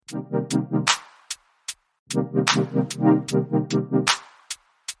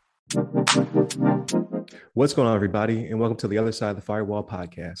What's going on, everybody, and welcome to the Other Side of the Firewall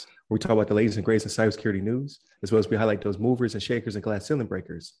podcast, where we talk about the latest and greatest in cybersecurity news, as well as we highlight those movers and shakers and glass ceiling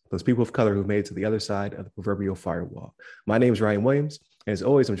breakers, those people of color who made it to the other side of the proverbial firewall. My name is Ryan Williams, and as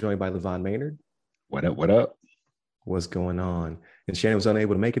always, I'm joined by Levon Maynard. What up, what up? What's going on? And Shannon was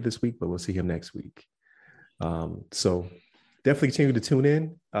unable to make it this week, but we'll see him next week. So definitely continue to tune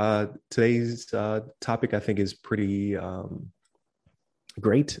in. Today's topic, I think, is pretty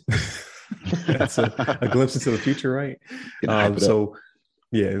great. That's a glimpse into the future, right? So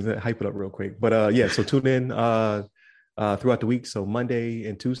yeah, hype it up real quick. But so tune in throughout the week. So Monday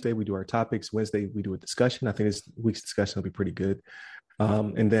and Tuesday we do our topics. Wednesday we do a discussion. I think this week's discussion will be pretty good.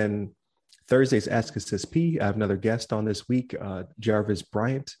 And then Thursday's Ask Us SP. I have another guest on this week, Jarvis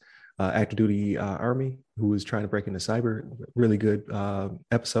Bryant, active duty Army, who is trying to break into cyber. Really good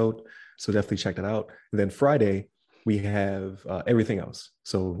episode. So definitely check that out. And then Friday, we have everything else.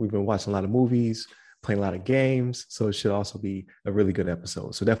 So we've been watching a lot of movies, playing a lot of games. So it should also be a really good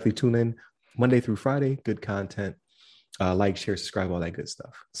episode. So definitely tune in Monday through Friday. Good content. Like, share, subscribe, all that good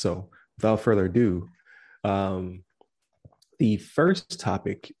stuff. So without further ado, the first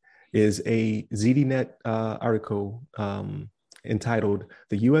topic is a ZDNet article entitled,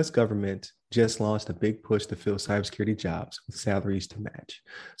 "The U.S. government just launched a big push to fill cybersecurity jobs with salaries to match."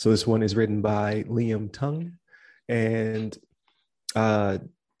 So this one is written by Liam Tung. And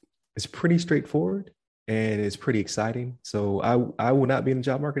it's pretty straightforward and it's pretty exciting. So I will not be in the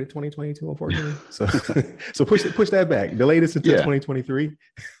job market in 2022, unfortunately. So push that back. The latest until 2023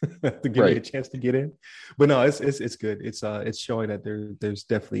 to give me a chance to get in. But no, it's good. It's showing that there's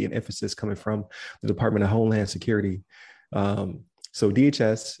definitely an emphasis coming from the Department of Homeland Security. So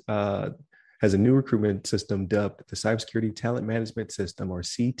DHS has a new recruitment system dubbed the Cybersecurity Talent Management System, or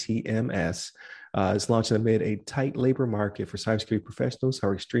CTMS. It's launching amid a tight labor market for cybersecurity professionals who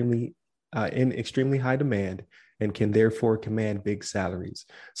are in extremely high demand and can therefore command big salaries.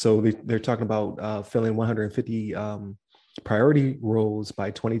 So they're talking about filling 150 priority roles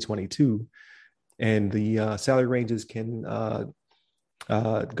by 2022, and the salary ranges can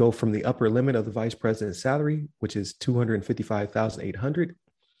go from the upper limit of the vice president's salary, which is $255,800.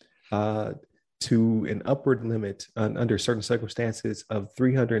 To an upward limit under certain circumstances of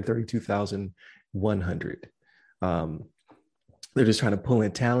 $332,100. They're just trying to pull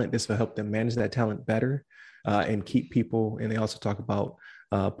in talent. This will help them manage that talent better and keep people. And they also talk about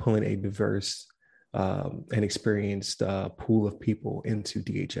pulling a diverse and experienced pool of people into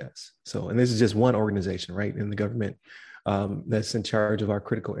DHS. So, and this is just one organization, right, in the government that's in charge of our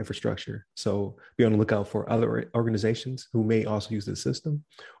critical infrastructure. So be on the lookout for other organizations who may also use the system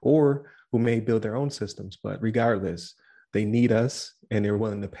or who may build their own systems. But regardless, they need us and they're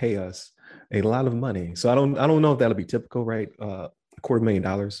willing to pay us a lot of money. So I don't know if that'll be typical, right?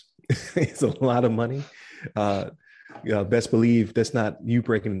 $250,000 is a lot of money. Best believe that's not you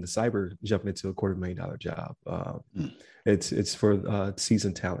breaking into cyber, jumping into a $250,000 job. It's for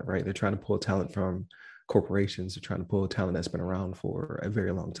seasoned talent, right? They're trying to pull talent from corporations. They're trying to pull talent that's been around for a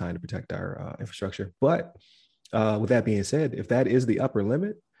very long time to protect our infrastructure. But with that being said, if that is the upper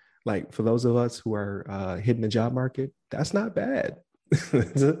limit, like for those of us who are hitting the job market, that's not bad. You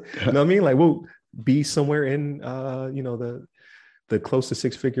know what I mean? Like we'll be somewhere in the close to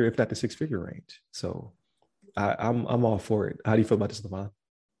six figure, if not the six figure range. So I'm all for it. How do you feel about this, Levon?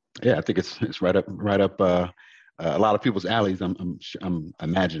 Yeah, I think it's right up a lot of people's alleys. I'm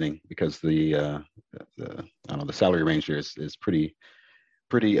imagining, because the salary range here is pretty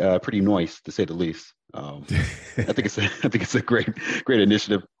nice, to say the least. I think it's a great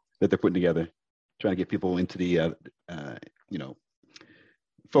initiative that they're putting together, trying to get people into the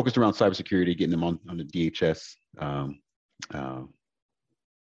focused around cybersecurity, getting them on the DHS,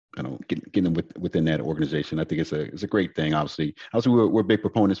 getting them within that organization. I think it's a great thing. Obviously we're big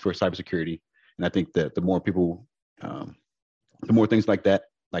proponents for cybersecurity, and I think that the more people, the more things like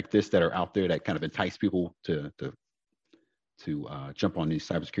this that are out there that kind of entice people to jump on these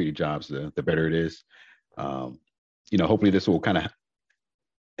cybersecurity jobs, the better it is. Hopefully this will kind of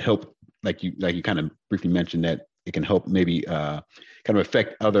help, like you kind of briefly mentioned, that it can help maybe kind of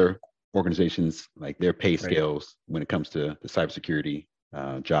affect other organizations, like their pay scales when it comes to the cybersecurity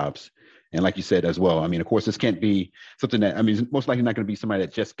jobs. And like you said as well, I mean, of course, this can't be something that, I mean, it's most likely not going to be somebody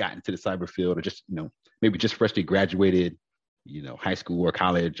that just got into the cyber field, or just, maybe just freshly graduated, high school or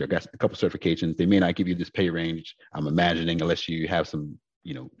college, or got a couple certifications. They may not give you this pay range, I'm imagining, unless you have some,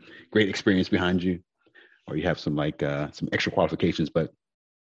 great experience behind you, or you have some some extra qualifications. But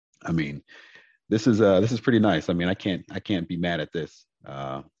I mean, this is pretty nice. I mean, I can't be mad at this.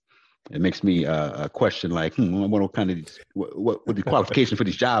 it makes me question like, I wonder what kind of what the qualification for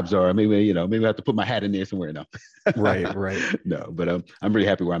these jobs are. Maybe maybe I have to put my hat in there somewhere. No, Right. no. But I'm really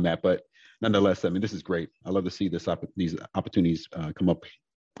happy where I'm at. But nonetheless, I mean, this is great. I love to see these opportunities come up,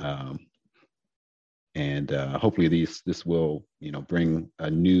 and hopefully this will bring a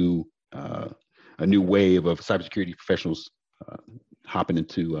new wave of cybersecurity professionals hopping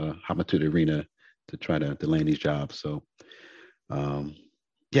into the arena to try to land these jobs. So.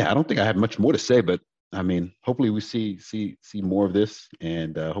 Yeah, I don't think I have much more to say, but I mean, hopefully we see more of this,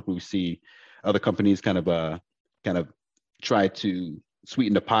 and hopefully we see other companies kind of try to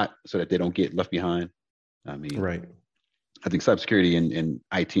sweeten the pot so that they don't get left behind. I mean, Right. I think cybersecurity and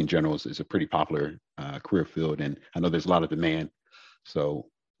IT in general is a pretty popular career field, and I know there's a lot of demand. So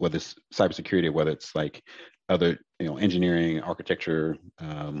whether it's cybersecurity, or whether it's like other engineering, architecture,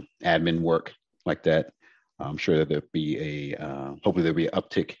 admin work like that, I'm sure that hopefully there'll be an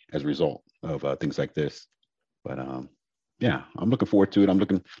uptick as a result of things like this. But yeah, I'm looking forward to it. I'm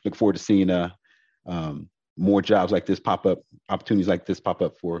looking forward to seeing more jobs like this pop up, opportunities like this pop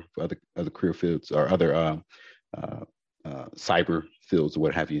up for other career fields or other cyber fields or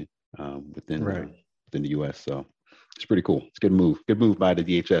what have you within the U.S. So it's pretty cool. It's a good move by the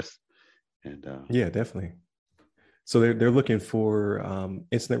DHS. And yeah, definitely. So they're looking for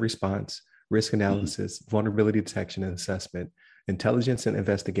incident response, risk analysis, vulnerability detection and assessment, intelligence and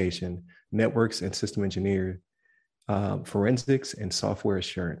investigation, networks and system engineer, forensics, and software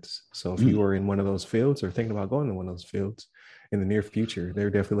assurance. So if you are in one of those fields or thinking about going to one of those fields in the near future, they're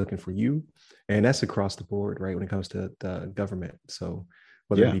definitely looking for you. And that's across the board, right, when it comes to the government. So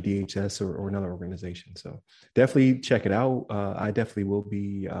whether it be DHS or another organization. So definitely check it out. I definitely will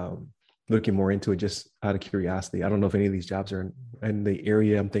be looking more into it just out of curiosity. I don't know if any of these jobs are in the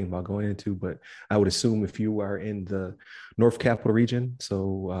area I'm thinking about going into, but I would assume if you are in the North Capital region,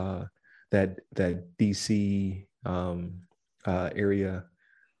 so that DC area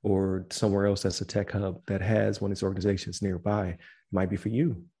or somewhere else that's a tech hub that has one of these organizations nearby, might be for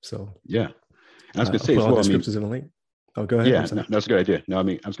you. So yeah, and I was going to say put as all well, the descriptions in the link. Oh, go ahead. Yeah, no, that's a good idea. No, I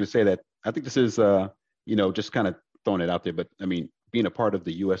mean, I was going to say that I think this is, just kind of throwing it out there, but I mean, being a part of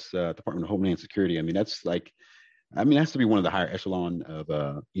the U.S. Department of Homeland Security, I mean, that's like, I mean, it has to be one of the higher echelon of,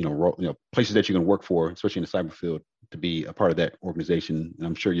 places that you can work for, especially in the cyber field, to be a part of that organization. And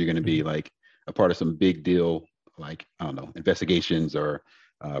I'm sure you're going to be like a part of some big deal, like, I don't know, investigations or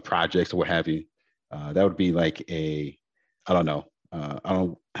projects or what have you. That would be like I don't know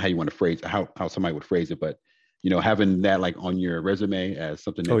how you want to phrase, how somebody would phrase it, but having that like on your resume as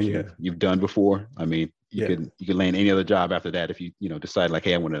something that you've done before. I mean, you could land any other job after that if you decide like,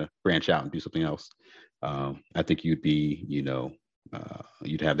 hey, I want to branch out and do something else. I think you'd be, you'd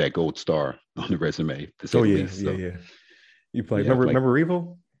have that gold star on the resume. To say the least. Yeah. You play. Remember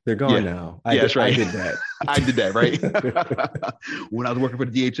Revo? They're gone now. That's right. I did that. I did that, right? When I was working for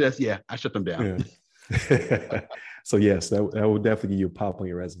the DHS, I shut them down. Yeah. So yes, that will definitely give you a pop on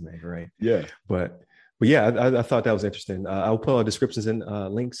your resume, right? Yeah. But yeah, I thought that was interesting. I'll put all descriptions and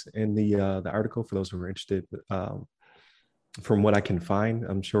links in the article for those who are interested. From what I can find,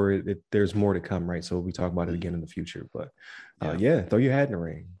 I'm sure there's more to come, right? So we'll talk about it again in the future. But throw your hat in the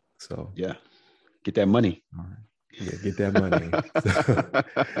ring. So yeah, get that money. All right. Yeah, get that money.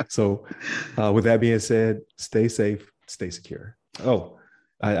 So with that being said, stay safe, stay secure. Oh,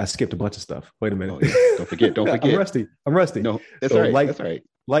 I skipped a bunch of stuff. Wait a minute. Oh, yeah. Don't forget. I'm rusty. No, that's all right. That's all right.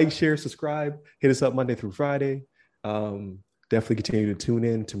 Like, share, subscribe. Hit us up Monday through Friday. Definitely continue to tune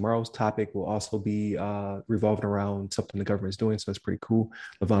in. Tomorrow's topic will also be revolving around something the government is doing. So it's pretty cool.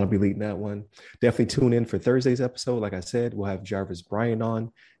 Levon will be leading that one. Definitely tune in for Thursday's episode. Like I said, we'll have Jarvis Bryan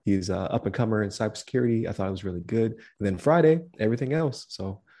on. He's up and comer in cybersecurity. I thought it was really good. And then Friday, everything else.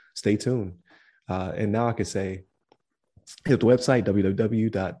 So stay tuned. And now I can say, hit the website,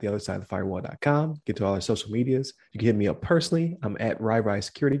 www.theothersideofthefirewall.com. Get to all our social medias. You can hit me up personally. I'm at RyRy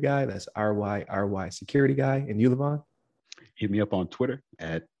Security Guy. That's RYRY Security Guy. And you, Levon? Hit me up on Twitter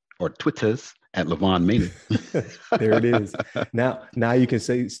Twitters at Levon Maney. There it is. Now you can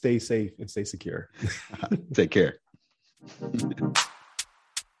say stay safe and stay secure. Take care.